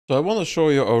So I want to show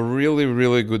you a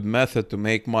really good method to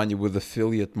make money with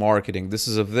affiliate marketing. This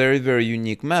is a very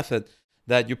unique method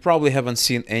that you probably haven't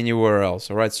seen anywhere else.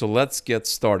 All right, so let's get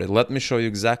started. Let me show you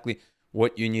exactly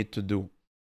what you need to do.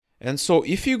 And so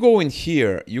if you go in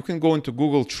here, you can go into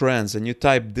Google Trends and you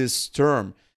type this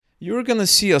term, you're going to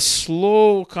see a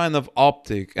slow kind of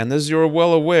uptick. And as you're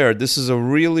well aware, this is a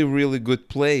really good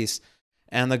place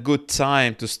and a good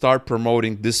time to start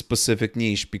promoting this specific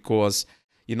niche because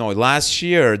last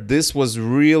year, this was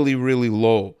really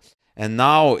low. And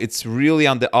now it's really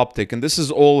on the uptick. And this is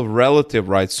all relative,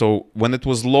 right? So when it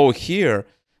was low here,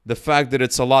 the fact that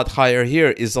it's a lot higher here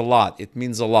is a lot. It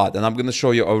means a lot. And I'm going to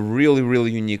show you a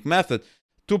really unique method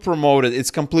to promote it.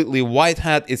 It's completely white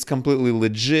hat. It's completely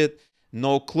legit.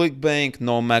 No Clickbank,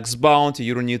 no Maxbounty.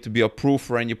 You don't need to be approved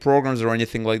for any programs or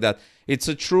anything like that. It's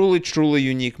a truly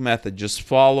unique method. Just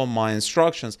follow my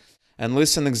instructions and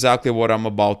listen exactly what I'm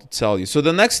about to tell you. So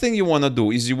the next thing you want to do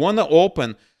is you want to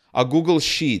open a Google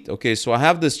Sheet. Okay, so I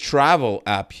have this travel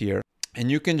app here,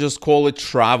 and you can just call it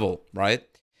travel, right?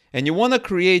 And you want to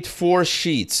create 4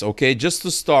 sheets, okay, just to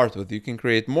start with. You can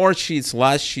create more sheets,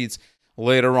 less sheets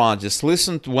later on. Just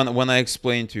listen to when I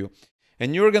explain to you.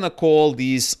 And you're going to call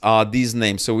these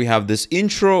names. So we have this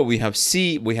intro, we have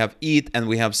see, we have eat, and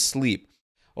we have sleep,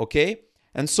 okay?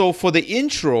 And so for the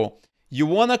intro, you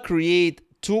want to create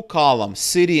 2 columns,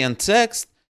 city and text.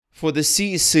 For the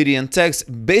C, city and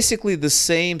text, basically the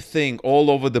same thing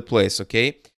all over the place,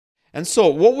 okay? And so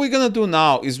what we're going to do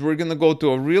now is we're going to go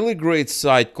to a really great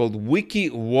site called Wiki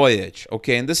Voyage,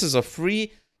 okay? And this is a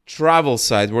free travel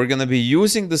site. We're going to be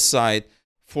using the site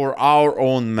for our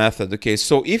own method, okay?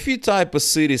 So if you type a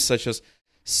city such as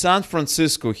San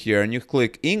Francisco here and you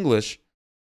click English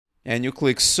and you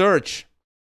click search,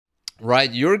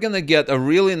 right, you're going to get a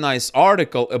really nice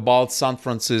article about San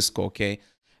Francisco, okay?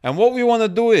 And what we want to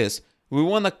do is we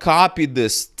want to copy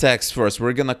this text first.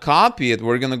 We're going to copy it.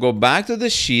 We're going to go back to the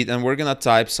sheet and we're going to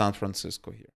type San Francisco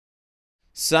here.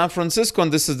 San Francisco,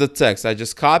 and this is the text. I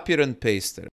just copied and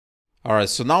pasted it. All right,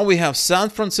 so now we have San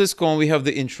Francisco and we have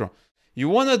the intro. You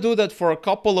want to do that for a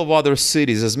couple of other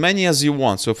cities, as many as you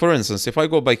want. So for instance, if I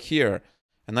go back here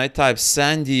and I type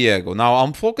San Diego. Now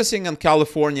I'm focusing on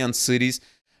Californian cities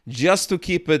just to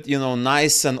keep it,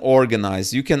 nice and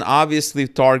organized. You can obviously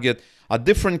target a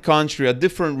different country, a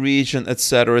different region,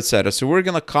 etc., etc. So we're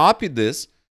going to copy this.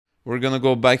 We're going to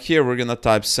go back here. We're going to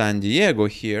type San Diego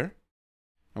here.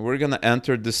 And we're going to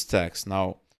enter this text.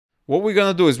 Now, what we're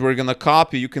going to do is we're going to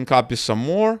copy. You can copy some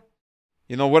more.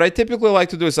 What I typically like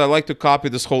to do is I like to copy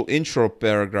this whole intro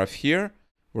paragraph here.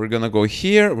 We're going to go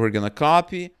here. We're going to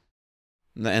copy.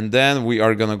 And then we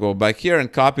are going to go back here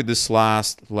and copy this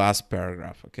last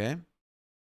paragraph, okay?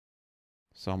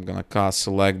 So I'm going to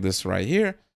select this right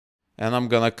here. And I'm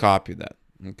going to copy that,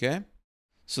 okay?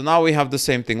 So now we have the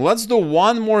same thing. Let's do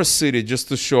one more city just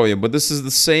to show you. But this is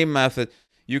the same method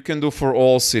you can do for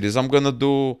all cities. I'm going to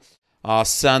do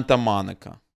Santa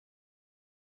Monica.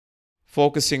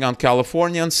 Focusing on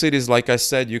Californian cities, like I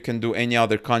said, you can do any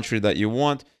other country that you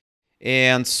want.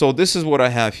 And so this is what I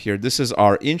have here. This is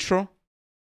our intro.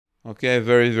 Okay,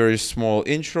 very small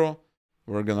intro.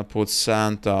 We're going to put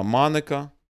Santa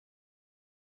Monica.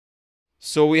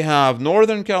 So we have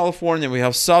Northern California, we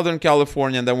have Southern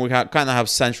California, and then we kind of have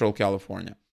Central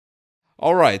California.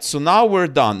 All right, so now we're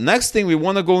done. Next thing, we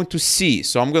want to go into C.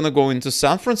 So I'm going to go into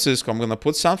San Francisco. I'm going to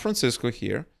put San Francisco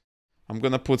here. I'm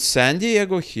going to put San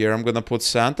Diego here. I'm going to put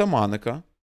Santa Monica.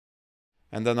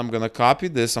 And then I'm going to copy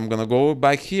this. I'm going to go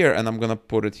back here, and I'm going to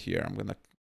put it here.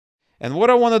 And what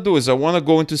I want to do is I want to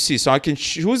go into C. So I can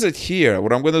choose it here.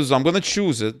 What I'm going to do is I'm going to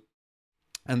choose it.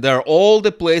 And there are all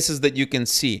the places that you can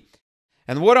see.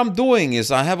 And what I'm doing is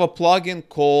I have a plugin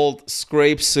called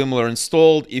Scrape Similar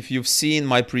installed. If you've seen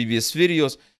my previous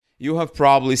videos, you have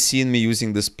probably seen me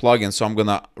using this plugin. So I'm going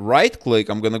to right click.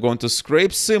 I'm going to go into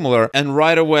Scrape Similar. And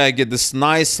right away, I get this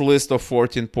nice list of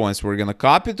 14 points. We're going to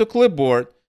copy to clipboard.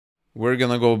 We're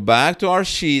going to go back to our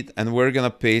sheet and we're going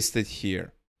to paste it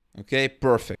here. Okay,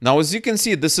 perfect. Now, as you can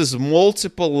see, this is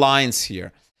multiple lines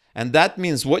here. And that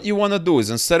means what you want to do is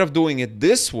instead of doing it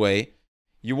this way,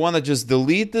 you want to just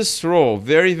delete this row.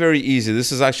 Very easy.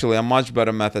 This is actually a much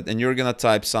better method. And you're going to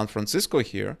type San Francisco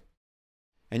here.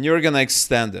 And you're going to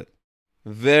extend it.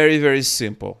 Very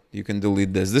simple. You can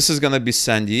delete this. This is going to be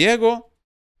San Diego.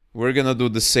 We're going to do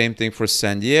the same thing for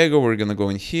San Diego. We're going to go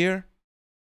in here.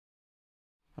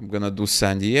 I'm going to do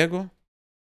San Diego.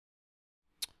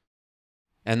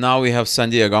 And now we have San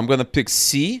Diego. I'm going to pick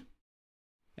C.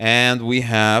 And we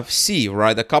have C,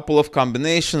 right? A couple of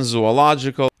combinations,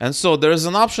 zoological. And so there's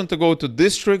an option to go to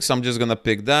districts. I'm just going to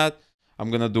pick that. I'm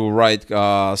going to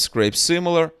do scrape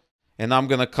similar. and I'm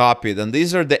gonna copy it. And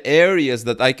these are the areas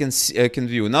that I can see, I can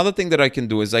view. Another thing that I can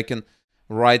do is I can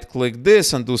right-click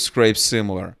this and do scrape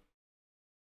similar.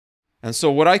 And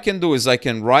so what I can do is I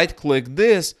can right-click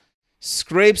this,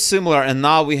 scrape similar, and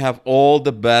now we have all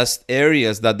the best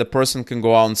areas that the person can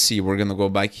go out and see. We're gonna go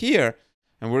back here,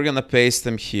 and we're gonna paste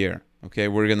them here. Okay,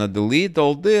 we're gonna delete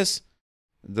all this,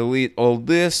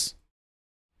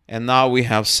 and now we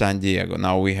have San Diego.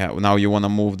 Now you wanna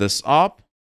move this up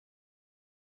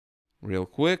real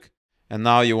quick, and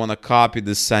now you wanna copy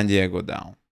this San Diego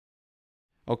down.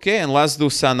 Okay, and let's do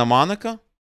Santa Monica.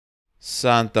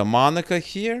 Santa Monica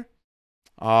here.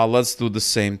 Let's do the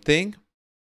same thing.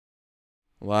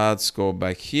 Let's go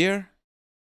back here.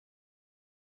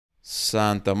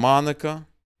 Santa Monica.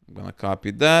 I'm going to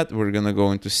copy that. We're going to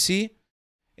go into C.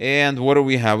 And what do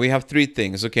we have? We have 3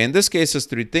 things. Okay, in this case, it's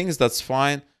 3 things. That's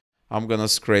fine. I'm going to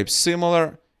scrape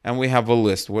similar. And we have a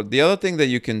list. The other thing that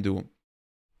you can do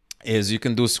is you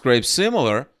can do scrape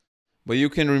similar, but you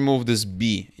can remove this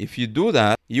B. If you do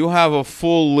that, you have a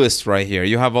full list right here.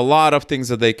 You have a lot of things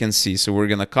that they can see. So we're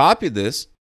going to copy this.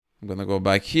 I'm going to go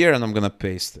back here and I'm going to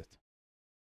paste it.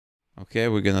 Okay,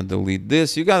 we're going to delete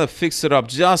this. You got to fix it up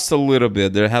just a little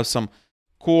bit. They have some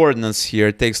coordinates here.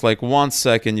 It takes like 1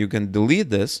 second. You can delete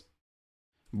this.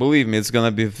 Believe me, it's going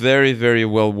to be very, very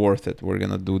well worth it. We're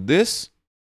going to do this.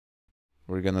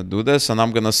 We're going to do this. And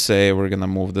I'm going to say we're going to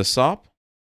move this up.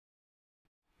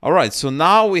 All right, so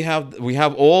now we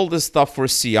have all this stuff for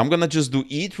C. I'm going to just do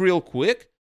eat real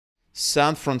quick.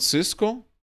 San Francisco.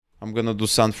 I'm going to do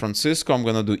San Francisco. I'm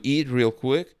going to do eat real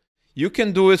quick. You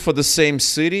can do it for the same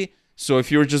city. So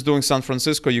if you're just doing San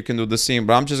Francisco, you can do the same.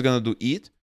 But I'm just going to do eat.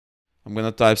 I'm going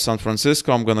to type San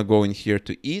Francisco. I'm going to go in here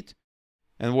to eat.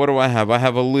 And what do I have? I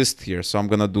have a list here. So I'm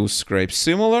going to do scrape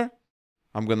similar.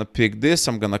 I'm going to pick this.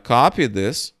 I'm going to copy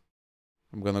this.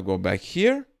 I'm going to go back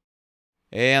here.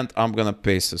 And I'm going to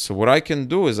paste it. So what I can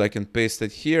do is I can paste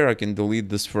it here. I can delete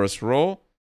this first row.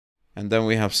 And then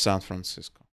we have San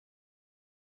Francisco.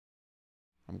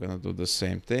 I'm going to do the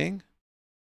same thing.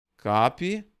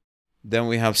 Copy. Then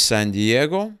we have San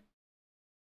Diego.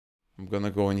 I'm going to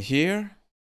go in here.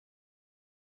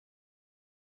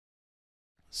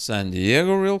 San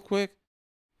Diego real quick.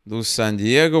 Do San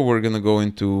Diego. We're going to go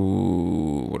into,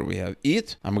 what do we have?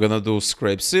 Eat. I'm going to do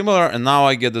scrape similar. And now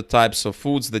I get the types of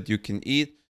foods that you can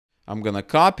eat. I'm going to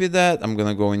copy that. I'm going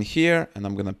to go in here and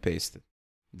I'm going to paste it.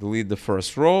 Delete the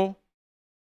first row.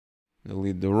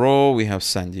 Delete the row. We have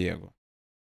San Diego.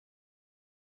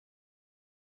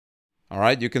 All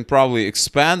right, you can probably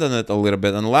expand on it a little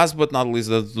bit. And last but not least,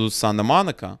 let's do Santa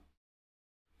Monica.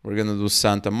 We're going to do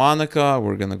Santa Monica.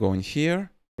 We're going to go in here.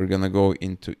 We're going to go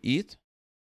into eat.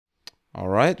 All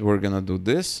right, we're going to do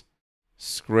this.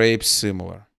 Scrape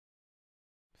similar.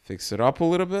 Fix it up a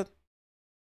little bit.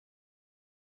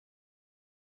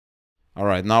 All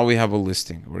right, now we have a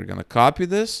listing. We're going to copy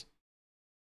this.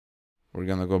 We're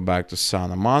going to go back to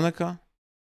Santa Monica.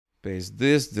 Paste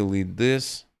this, delete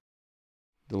this.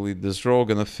 Delete this row,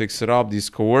 gonna fix it up, these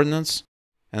coordinates.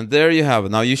 And there you have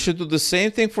it. Now you should do the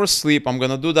same thing for sleep. I'm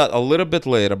gonna do that a little bit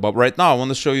later, but right now I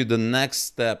wanna show you the next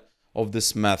step of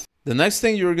this method. The next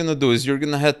thing you're gonna do is you're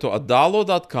gonna head to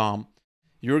adalo.com.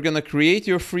 You're gonna create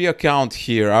your free account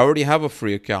here. I already have a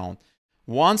free account.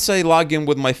 Once I log in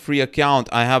with my free account,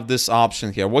 I have this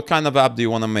option here. What kind of app do you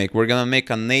wanna make? We're gonna make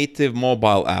a native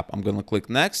mobile app. I'm gonna click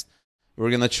next. We're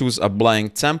gonna choose a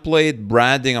blank template.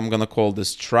 Branding, I'm gonna call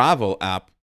this travel app.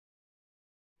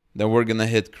 Then we're going to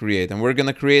hit create. And we're going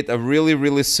to create a really,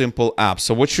 really simple app.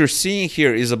 So what you're seeing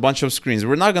here is a bunch of screens.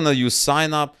 We're not going to use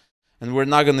sign up and we're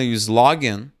not going to use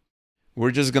login.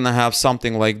 We're just going to have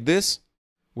something like this.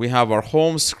 We have our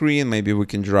home screen. Maybe we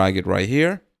can drag it right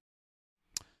here.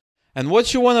 And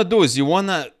what you want to do is you want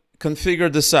to configure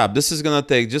this app. This is going to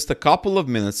take just a couple of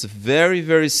minutes. Very,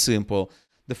 very simple.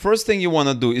 The first thing you want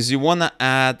to do is you want to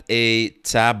add a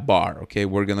tab bar. Okay,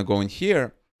 we're going to go in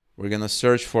here. We're going to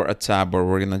search for a tab bar.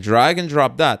 We're going to drag and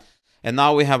drop that. And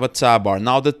now we have a tab bar.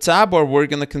 Now the tab bar, we're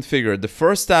going to configure. The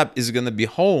first tab is going to be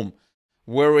home,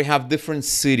 where we have different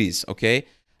cities, okay?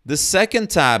 The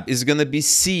second tab is going to be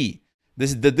C.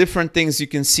 This is the different things you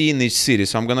can see in each city.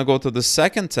 So I'm going to go to the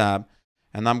second tab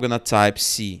and I'm going to type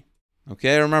C.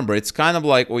 Okay, remember, it's kind of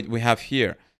like what we have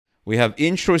here. We have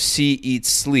intro, C, eat,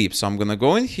 sleep. So I'm going to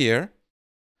go in here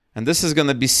and this is going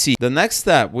to be C. The next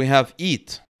tab, we have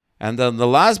eat. And then the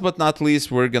last but not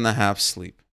least, we're going to have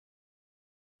sleep.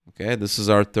 Okay, this is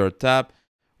our third tab.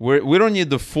 We don't need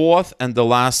the fourth and the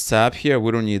last tab here.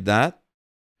 We don't need that.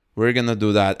 We're going to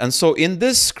do that. And so in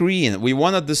this screen, we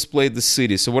want to display the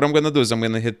city. So what I'm going to do is I'm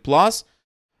going to hit plus.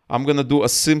 I'm going to do a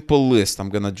simple list. I'm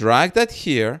going to drag that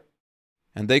here.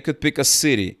 And they could pick a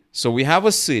city. So we have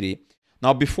a city.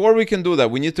 Now, before we can do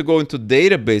that, we need to go into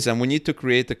database and we need to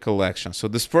create a collection. So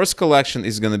this first collection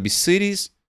is going to be cities.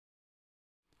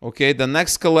 Okay, the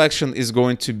next collection is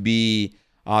going to be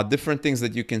different things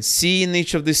that you can see in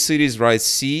each of these cities, right?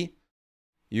 See,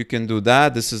 you can do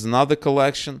that. This is another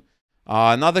collection.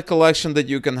 Another collection that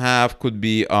you can have could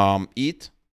be eat.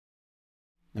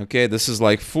 Okay, this is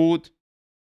like food,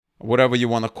 whatever you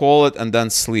want to call it, and then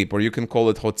sleep, or you can call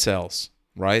it hotels,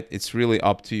 right? It's really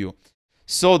up to you.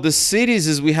 So the cities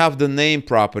is we have the name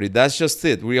property. That's just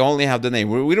it. We only have the name.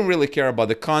 We don't really care about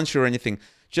the country or anything,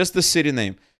 just the city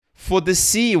name. For the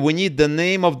sea, we need the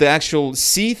name of the actual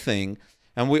sea thing,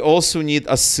 and we also need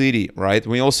a city, right?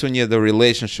 We also need a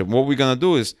relationship. What we're going to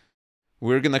do is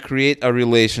we're going to create a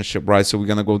relationship, right? So we're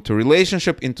going to go to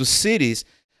relationship, into cities.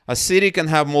 A city can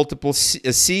have multiple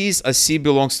seas. A sea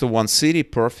belongs to one city.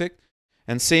 Perfect.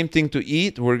 And same thing to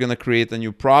eat. We're going to create a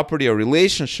new property, a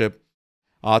relationship.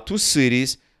 To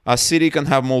cities, a city can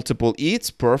have multiple eats,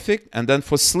 perfect. And then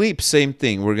for sleep, same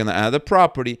thing. We're going to add a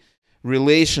property,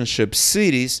 relationship,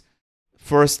 cities,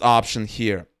 first option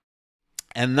here.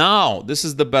 And now, this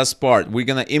is the best part. We're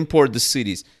going to import the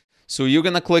cities. So you're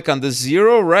going to click on the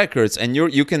 0 records and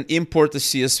you can import the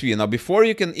CSV. Now, before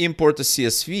you can import the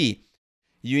CSV,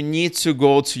 you need to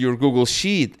go to your Google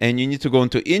Sheet and you need to go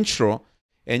into intro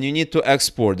and you need to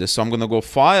export this. So I'm going to go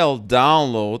File,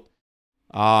 Download,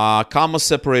 comma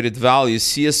separated values,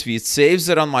 CSV. It saves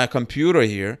it on my computer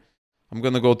here. I'm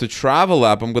going to go to Travel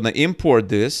App. I'm going to import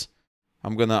this.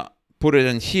 I'm going to put it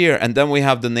in here. And then we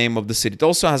have the name of the city. It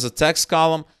also has a text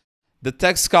column. The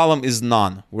text column is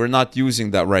none. We're not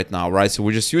using that right now, right? So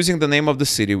we're just using the name of the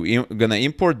city. We're going to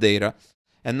import data.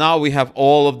 And now we have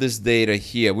all of this data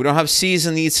here. We don't have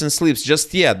season, eats, and sleeps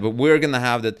just yet, but we're going to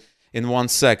have that in 1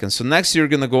 second. So next, you're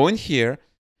going to go in here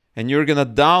and you're going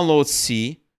to download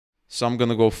C. So I'm going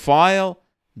to go File,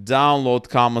 Download,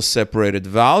 comma, separated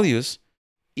values,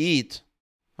 eat.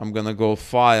 I'm going to go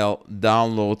File,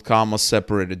 Download, comma,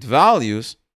 separated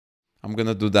values. I'm going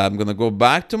to do that. I'm going to go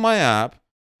back to my app.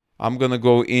 I'm going to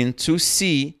go into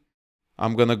C.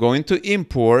 I'm going to go into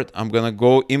Import. I'm going to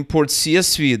go Import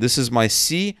CSV. This is my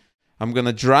C. I'm going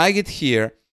to drag it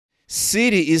here.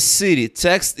 City is city.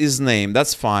 Text is name.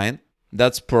 That's fine.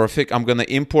 That's perfect. I'm going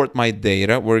to import my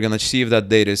data. We're going to see if that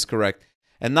data is correct.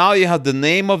 And now you have the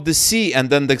name of the sea and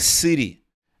then the city.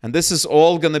 And this is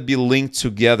all going to be linked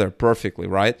together perfectly,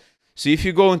 right? So if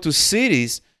you go into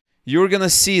cities, you're going to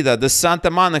see that the Santa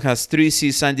Monica has 3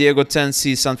 Cs, San Diego 10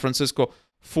 Cs, San Francisco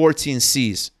 14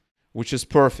 Cs, which is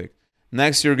perfect.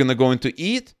 Next, you're going to go into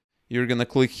eat. You're going to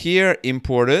click here,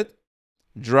 import it.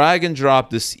 Drag and drop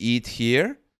this eat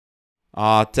here.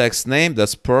 Text name,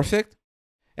 that's perfect.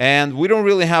 And we don't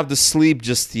really have the sleep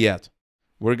just yet.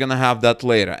 We're going to have that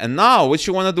later. And now what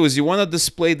you want to do is you want to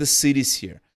display the cities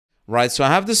here, right? So I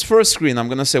have this first screen. I'm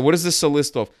going to say, what is this a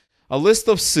list of? A list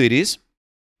of cities,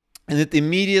 and it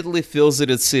immediately fills it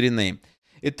with city name.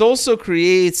 It also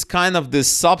creates kind of this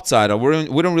subtitle.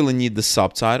 We don't really need the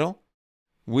subtitle.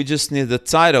 We just need the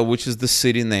title, which is the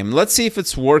city name. Let's see if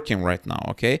it's working right now,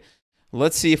 okay?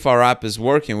 Let's see if our app is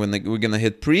working. We're going to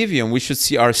hit preview, and we should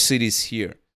see our cities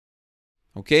here.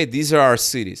 Okay, these are our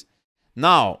cities.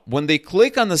 Now, when they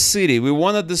click on the city, we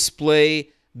want to display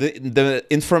the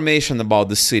information about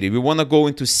the city. We want to go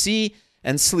into see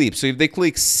and sleep. So if they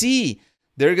click see,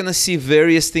 they're going to see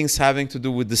various things having to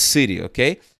do with the city,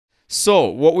 okay? So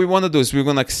what we want to do is we're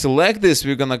going to select this.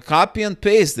 We're going to copy and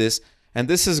paste this. And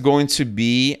this is going to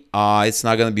be, it's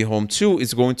not going to be home 2.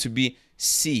 It's going to be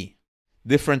C.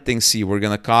 Different thing C. We're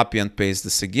going to copy and paste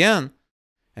this again.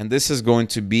 And this is going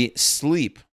to be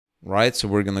sleep, right? So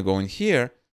we're going to go in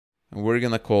here. And we're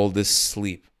going to call this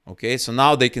sleep. Okay, so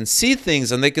now they can see things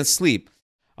and they can sleep.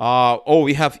 Oh,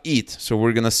 we have eat. So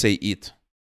we're going to say eat.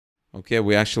 Okay,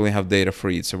 we actually have data for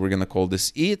eat. So we're going to call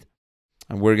this eat.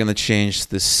 And we're going to change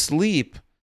this sleep.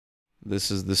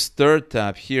 This is this third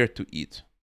tab here to eat.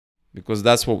 Because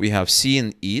that's what we have. See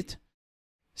and eat.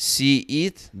 See,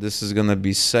 eat. This is going to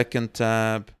be second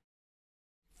tab.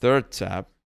 Third tab.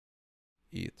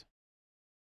 Eat.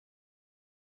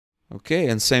 Okay,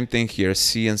 and same thing here.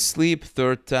 See and sleep.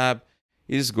 Third tab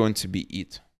is going to be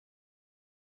eat.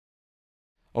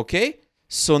 Okay,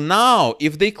 so now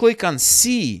if they click on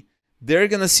see, they're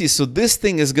going to see. So this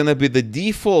thing is going to be the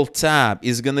default tab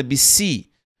is going to be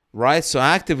see, right? So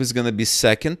active is going to be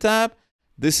second tab.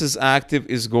 This is active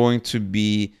is going to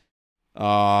be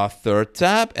third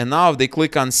tab. And now if they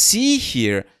click on see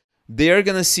here, they're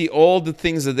going to see all the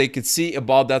things that they could see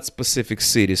about that specific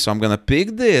city. So I'm going to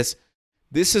pick this.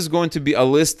 This is going to be a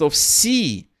list of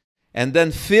C, and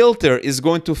then filter is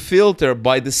going to filter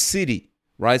by the city,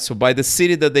 right? So by the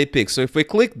city that they pick. So if we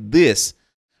click this,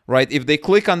 right, if they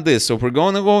click on this, so if we're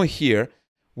going to go here,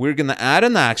 we're going to add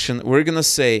an action. We're going to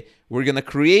say, we're going to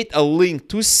create a link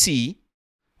to see.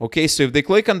 Okay, so if they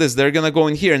click on this, they're going to go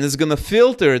in here and it's going to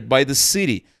filter it by the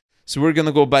city. So we're going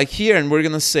to go back here and we're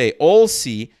going to say all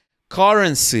see,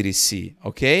 current city see,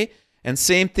 okay? And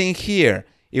same thing here.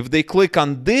 If they click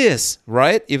on this,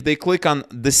 right? If they click on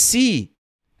the C,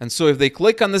 and so if they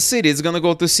click on the city, it's going to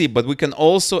go to C, but we can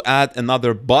also add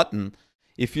another button.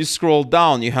 If you scroll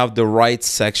down, you have the right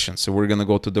section. So we're going to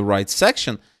go to the right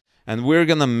section and we're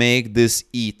going to make this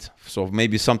eat. So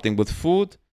maybe something with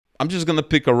food. I'm just going to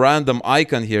pick a random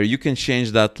icon here. You can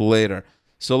change that later.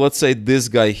 So let's say this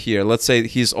guy here, let's say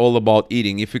he's all about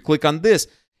eating. If we click on this,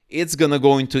 it's going to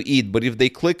go into eat. But if they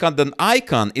click on the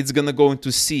icon, it's going to go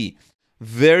into see.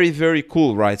 Very, very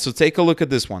cool, right? So take a look at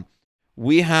this one.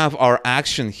 We have our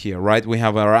action here, right? We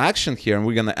have our action here, and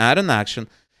we're going to add an action.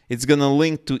 It's going to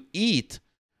link to eat,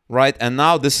 right? And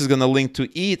now this is going to link to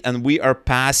eat, and we are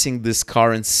passing this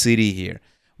current city here,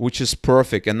 which is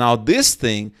perfect. And now this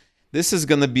thing, this is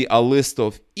going to be a list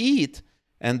of eat,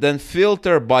 and then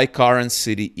filter by current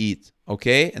city eat,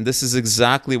 okay? And this is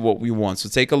exactly what we want. So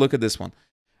take a look at this one.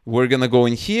 We're going to go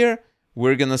in here.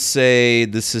 We're going to say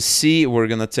this is C. We're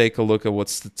going to take a look at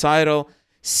what's the title.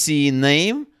 C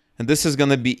name. And this is going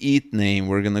to be eat name.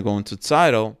 We're going to go into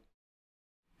title.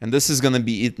 And this is going to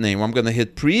be eat name. I'm going to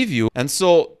hit preview. And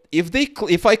so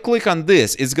if I click on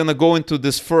this, it's going to go into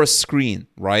this first screen,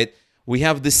 right? We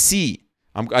have the C.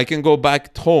 I can go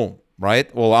back home,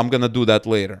 right? Well, I'm going to do that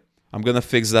later. I'm going to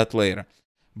fix that later.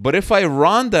 But if I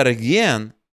run that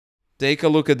again, take a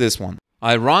look at this one.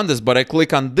 I run this, but I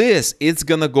click on this, it's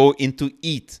going to go into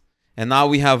eat. And now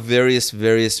we have various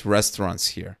restaurants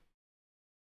here.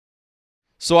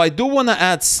 So I do want to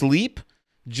add sleep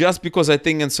just because I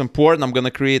think it's important. I'm going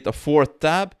to create a fourth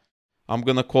tab. I'm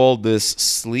going to call this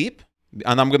sleep.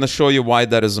 And I'm going to show you why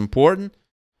that is important.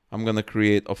 I'm going to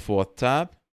create a fourth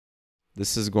tab.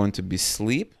 This is going to be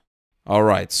sleep. All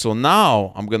right. So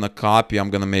now I'm going to copy.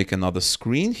 I'm going to make another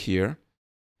screen here.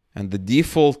 And the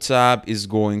default tab is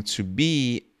going to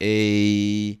be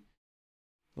a,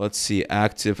 let's see,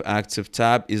 active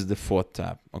tab is the fourth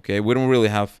tab. Okay, we don't really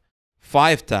have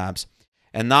 5 tabs.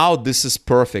 And now this is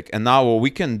perfect. And now what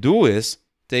we can do is,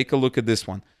 take a look at this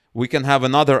one. We can have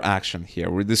another action here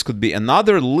where this could be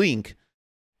another link.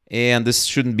 And this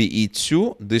shouldn't be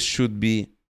E2. This should be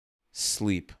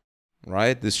sleep,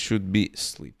 right? This should be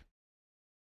sleep.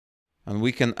 And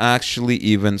we can actually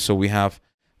even, so we have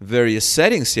various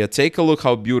settings here. Take a look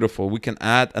how beautiful. We can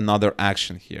add another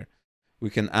action here.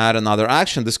 We can add another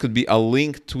action. This could be a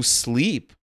link to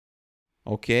sleep.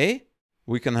 Okay.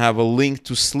 We can have a link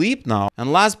to sleep now.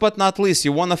 And last but not least,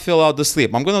 you want to fill out the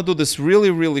sleep. I'm going to do this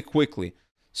really quickly.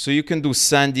 So you can do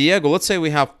San Diego. Let's say we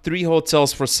have 3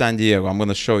 hotels for San Diego. I'm going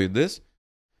to show you this.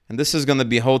 And this is going to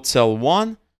be Hotel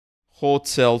 1,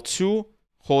 Hotel 2,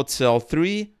 Hotel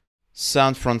 3,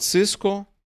 San Francisco.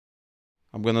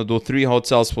 I'm going to do 3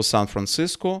 hotels for San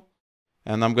Francisco.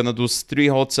 And I'm going to do 3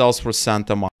 hotels for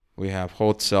Santa Monica. We have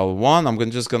Hotel 1.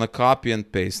 I'm just going to copy and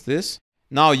paste this.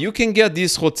 Now, you can get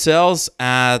these hotels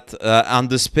on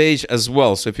this page as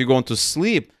well. So if you go into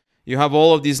sleep, you have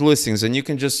all of these listings. And you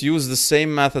can just use the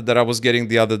same method that I was getting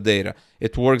the other data.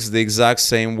 It works the exact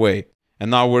same way.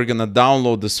 And now we're going to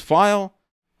download this file.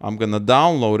 I'm going to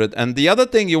download it. And the other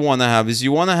thing you want to have is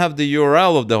you want to have the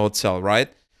URL of the hotel, right?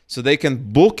 So they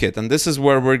can book it. And this is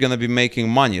where we're going to be making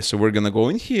money. So we're going to go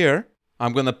in here.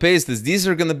 I'm going to paste this. These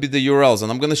are going to be the URLs.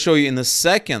 And I'm going to show you in a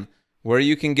second where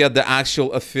you can get the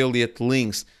actual affiliate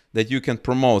links that you can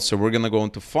promote. So we're going to go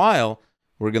into File.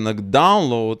 We're going to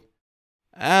download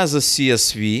as a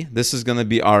CSV. This is going to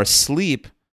be our sleep.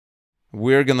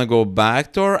 We're going to go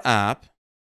back to our app.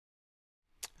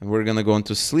 And we're going to go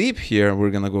into Sleep here.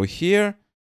 We're going to go here.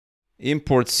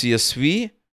 Import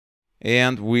CSV.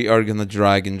 And we are going to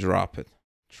drag and drop it.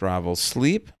 Travel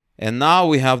sleep. And now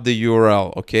we have the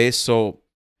URL. Okay, so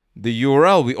the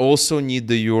URL, we also need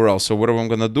the URL. So what I'm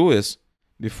going to do is,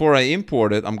 before I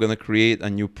import it, I'm going to create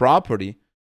a new property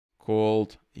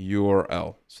called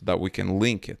URL so that we can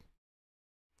link it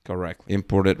correctly.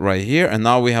 Import it right here. And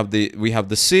now we have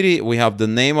the city, we have the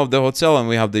name of the hotel, and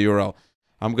we have the URL.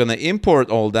 I'm going to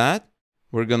import all that.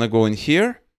 We're going to go in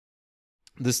here.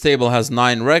 This table has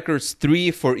 9 records,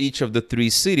 3 for each of the 3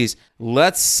 cities.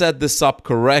 Let's set this up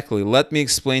correctly. Let me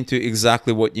explain to you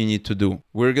exactly what you need to do.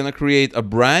 We're going to create a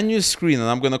brand new screen, and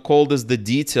I'm going to call this the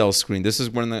detail screen. This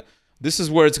is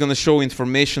where it's going to show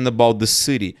information about the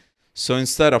city. So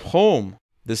instead of home,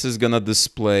 this is going to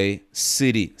display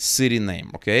city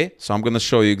name, okay? So I'm going to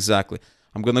show you exactly.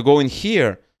 I'm going to go in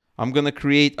here. I'm going to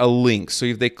create a link. So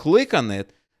if they click on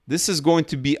it, this is going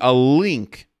to be a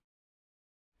link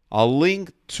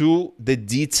to the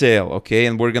detail, okay?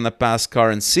 And we're going to pass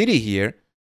current city here.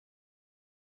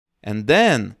 And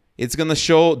then it's going to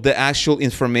show the actual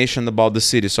information about the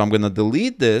city. So I'm going to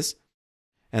delete this.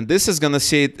 And this is going to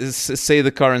say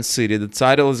the current city. The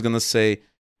title is going to say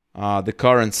the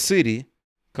current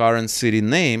city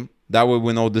name. That way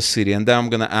we know the city. And then I'm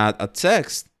going to add a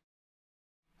text.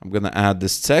 I'm going to add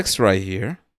this text right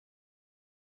here.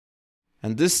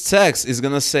 And this text is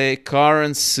going to say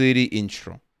current city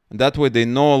intro. And that way they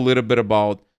know a little bit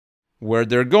about where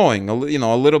they're going. A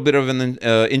little bit of an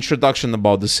introduction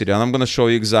about the city. And I'm going to show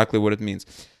you exactly what it means.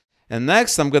 And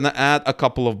next, I'm going to add a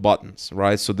couple of buttons,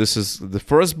 right? So this is the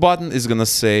first button is going to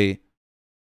say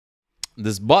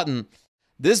this button.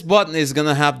 This button is going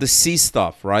to have the C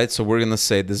stuff, right? So we're going to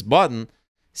say this button,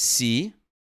 C.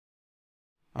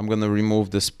 I'm going to remove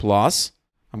this plus.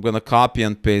 I'm going to copy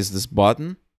and paste this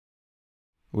button.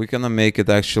 We're going to make it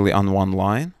actually on one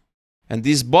line. And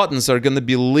these buttons are going to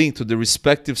be linked to the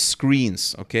respective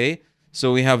screens, okay?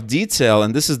 So we have detail,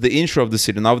 and this is the intro of the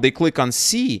city. Now if they click on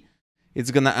C,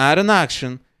 it's going to add an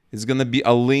action. It's going to be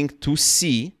a link to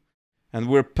C. And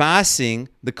we're passing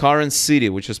the current city,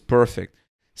 which is perfect.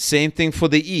 Same thing for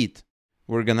the eat.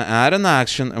 We're going to add an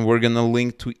action, and we're going to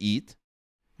link to eat.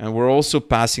 And we're also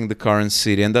passing the current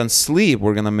city. And then sleep,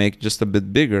 we're going to make just a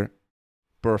bit bigger.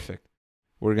 Perfect.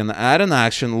 We're going to add an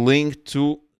action, link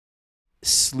to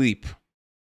sleep.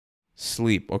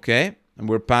 Sleep, okay? And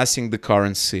we're passing the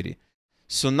current city.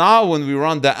 So now when we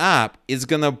run the app, it's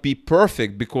going to be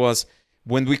perfect because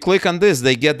when we click on this,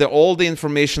 they get all the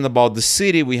information about the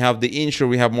city. We have the intro,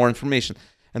 we have more information.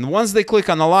 And once they click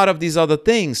on a lot of these other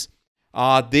things,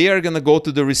 they are going to go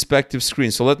to the respective screen.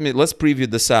 So let's preview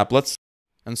this app.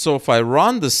 And so if I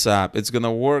run this app, it's going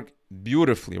to work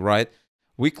beautifully, right?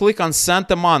 We click on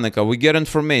Santa Monica, we get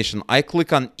information. I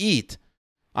click on eat.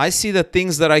 I see the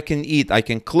things that I can eat. I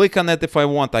can click on it if I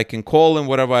want. I can call in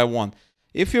whatever I want.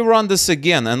 If you run this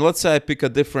again, and let's say I pick a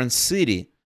different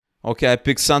city. Okay, I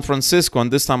pick San Francisco,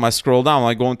 and this time I scroll down,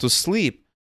 I go into sleep.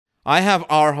 I have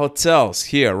our hotels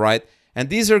here, right? And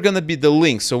these are going to be the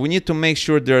links. So we need to make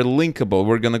sure they're linkable.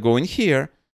 We're going to go in here.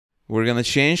 We're going to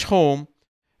change home.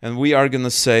 And we are going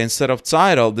to say, instead of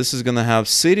title, this is going to have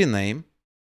city name.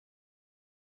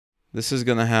 This is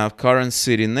going to have current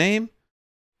city name.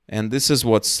 And this is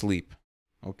what sleep.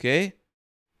 Okay?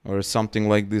 Or something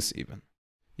like this even.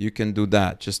 You can do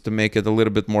that just to make it a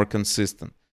little bit more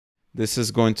consistent. This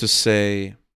is going to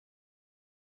say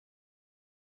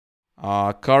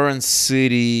current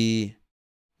city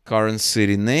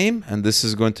name. And this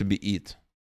is going to be eat.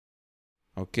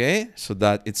 Okay, so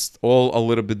that it's all a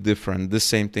little bit different. The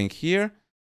same thing here.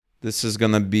 This is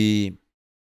going to be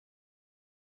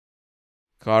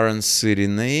current city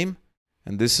name.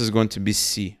 And this is going to be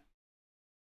C.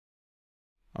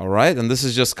 All right, and this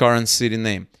is just current city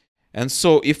name. And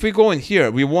so if we go in here,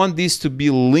 we want these to be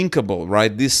linkable,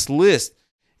 right? This list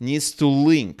needs to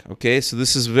link, okay? So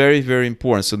this is very, very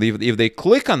important. So if they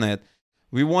click on it,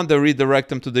 we want to redirect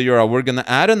them to the URL. We're going to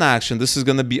add an action. This is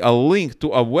going to be a link to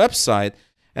a website.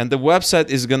 And the website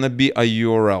is going to be a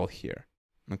URL here.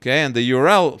 Okay, and the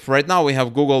URL, right now we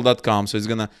have google.com. So it's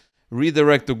going to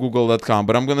redirect to google.com.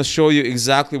 But I'm going to show you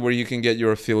exactly where you can get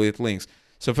your affiliate links.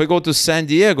 So if I go to San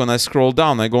Diego and I scroll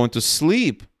down, I go into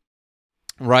sleep,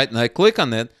 right? And I click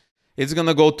on it, it's going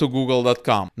to go to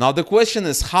google.com. Now the question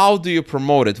is, how do you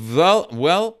promote it?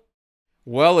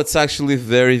 Well, it's actually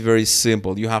very, very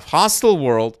simple. You have Hostel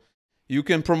World. You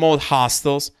can promote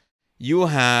hostels. You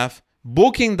have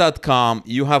Booking.com.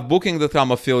 You have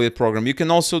Booking.com affiliate program. You can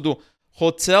also do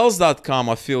Hotels.com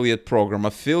affiliate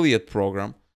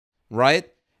program, right?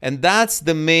 And that's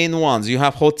the main ones. You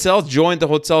have hotels, join the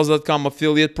Hotels.com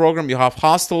affiliate program. You have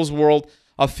Hostels World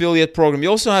affiliate program. You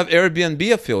also have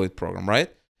Airbnb affiliate program,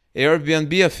 right?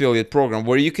 Airbnb affiliate program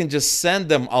where you can just send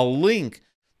them a link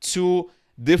to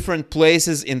different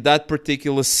places in that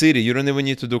particular city. You don't even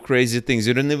need to do crazy things.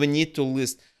 You don't even need to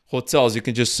list hotels. You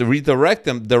can just redirect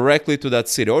them directly to that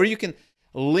city. Or you can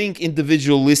link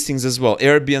individual listings as well.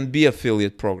 Airbnb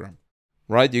affiliate program,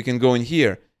 right? You can go in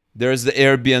here. There's the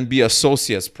Airbnb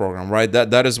Associates program, right?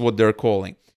 That is what they're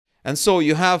calling. And so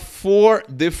you have 4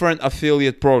 different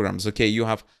affiliate programs, okay? You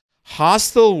have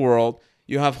Hostel World,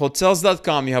 you have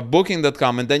Hotels.com, you have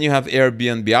Booking.com, and then you have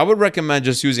Airbnb. I would recommend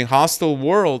just using Hostel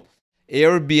World,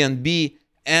 Airbnb,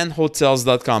 and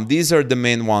Hotels.com. These are the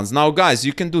main ones. Now, guys,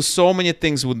 you can do so many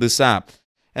things with this app.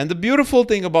 And the beautiful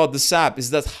thing about this app is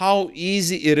that how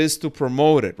easy it is to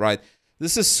promote it, right?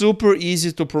 This is super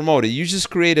easy to promote it. You just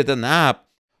created an app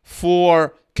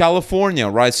for California,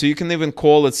 right? So you can even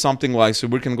call it something like, so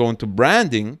we can go into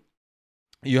branding.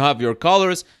 You have your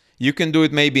colors. You can do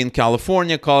it maybe in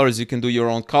California colors. You can do your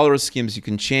own color schemes. You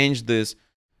can change this,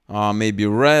 maybe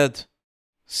red,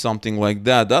 something like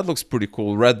that. That looks pretty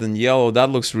cool. Red and yellow.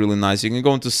 That looks really nice. You can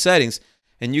go into settings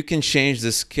and you can change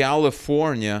this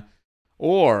California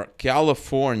or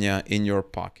California in your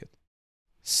pocket.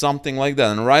 Something like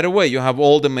that. And right away, you have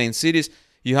all the main cities.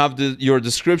 You have your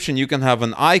description. You can have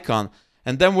an icon.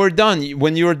 And then we're done.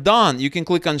 When you're done, you can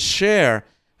click on share.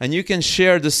 And you can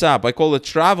share this app. I call it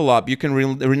Travel App. You can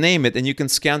rename it and you can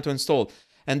scan to install.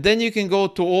 And then you can go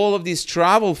to all of these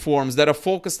travel forums that are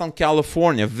focused on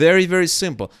California. Very, very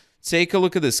simple. Take a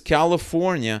look at this.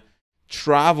 California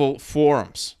travel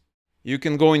forums. You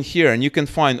can go in here and you can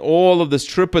find all of this.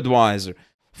 TripAdvisor,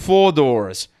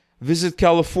 4Doors, Visit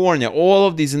California, all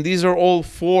of these. And these are all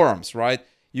forums, right?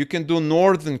 You can do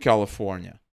Northern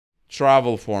California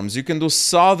travel forums. You can do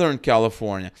Southern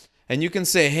California. And you can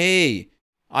say, hey,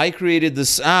 I created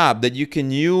this app that you can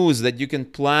use, that you can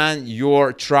plan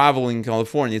your travel in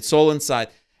California. It's all inside.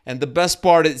 And the best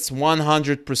part is it's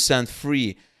 100%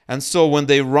 free. And so when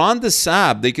they run this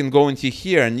app, they can go into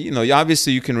here and,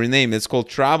 obviously you can rename it. It's called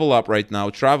Travel App right now,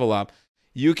 Travel App.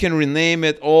 You can rename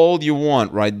it all you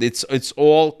want, right? It's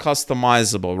all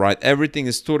customizable, right? Everything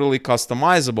is totally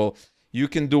customizable. You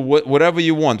can do whatever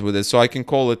you want with it. So I can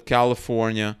call it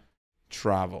California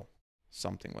Travel,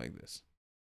 something like this.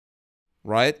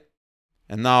 Right?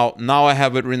 And now I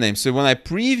have it renamed. So when I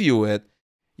preview it,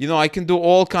 I can do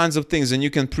all kinds of things. And you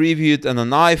can preview it on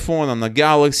an iPhone, on a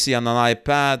Galaxy, on an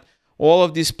iPad, all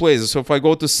of these places. So if I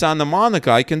go to Santa Monica,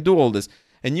 I can do all this.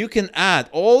 And you can add.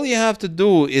 All you have to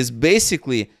do is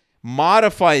basically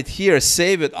modify it here,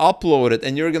 save it, upload it,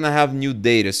 and you're going to have new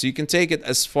data. So you can take it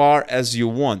as far as you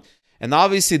want. And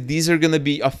obviously, these are going to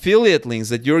be affiliate links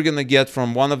that you're going to get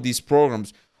from one of these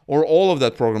programs or all of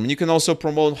that program. And you can also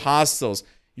promote hostels.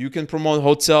 You can promote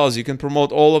hotels. You can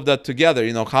promote all of that together.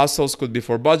 Hostels could be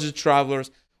for budget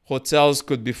travelers. Hotels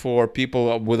could be for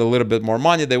people with a little bit more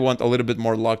money. They want a little bit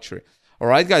more luxury. All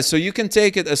right, guys. So you can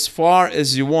take it as far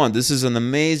as you want. This is an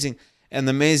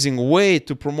amazing way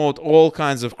to promote all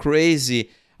kinds of crazy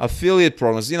affiliate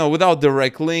programs, without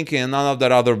direct linking and none of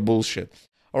that other bullshit.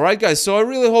 All right, guys. So I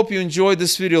really hope you enjoyed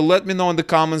this video. Let me know in the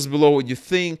comments below what you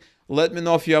think. Let me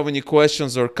know if you have any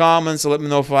questions or comments. Let me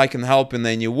know if I can help in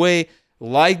any way.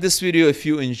 Like this video if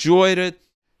you enjoyed it.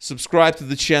 Subscribe to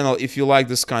the channel if you like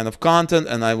this kind of content.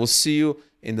 And I will see you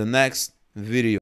in the next video.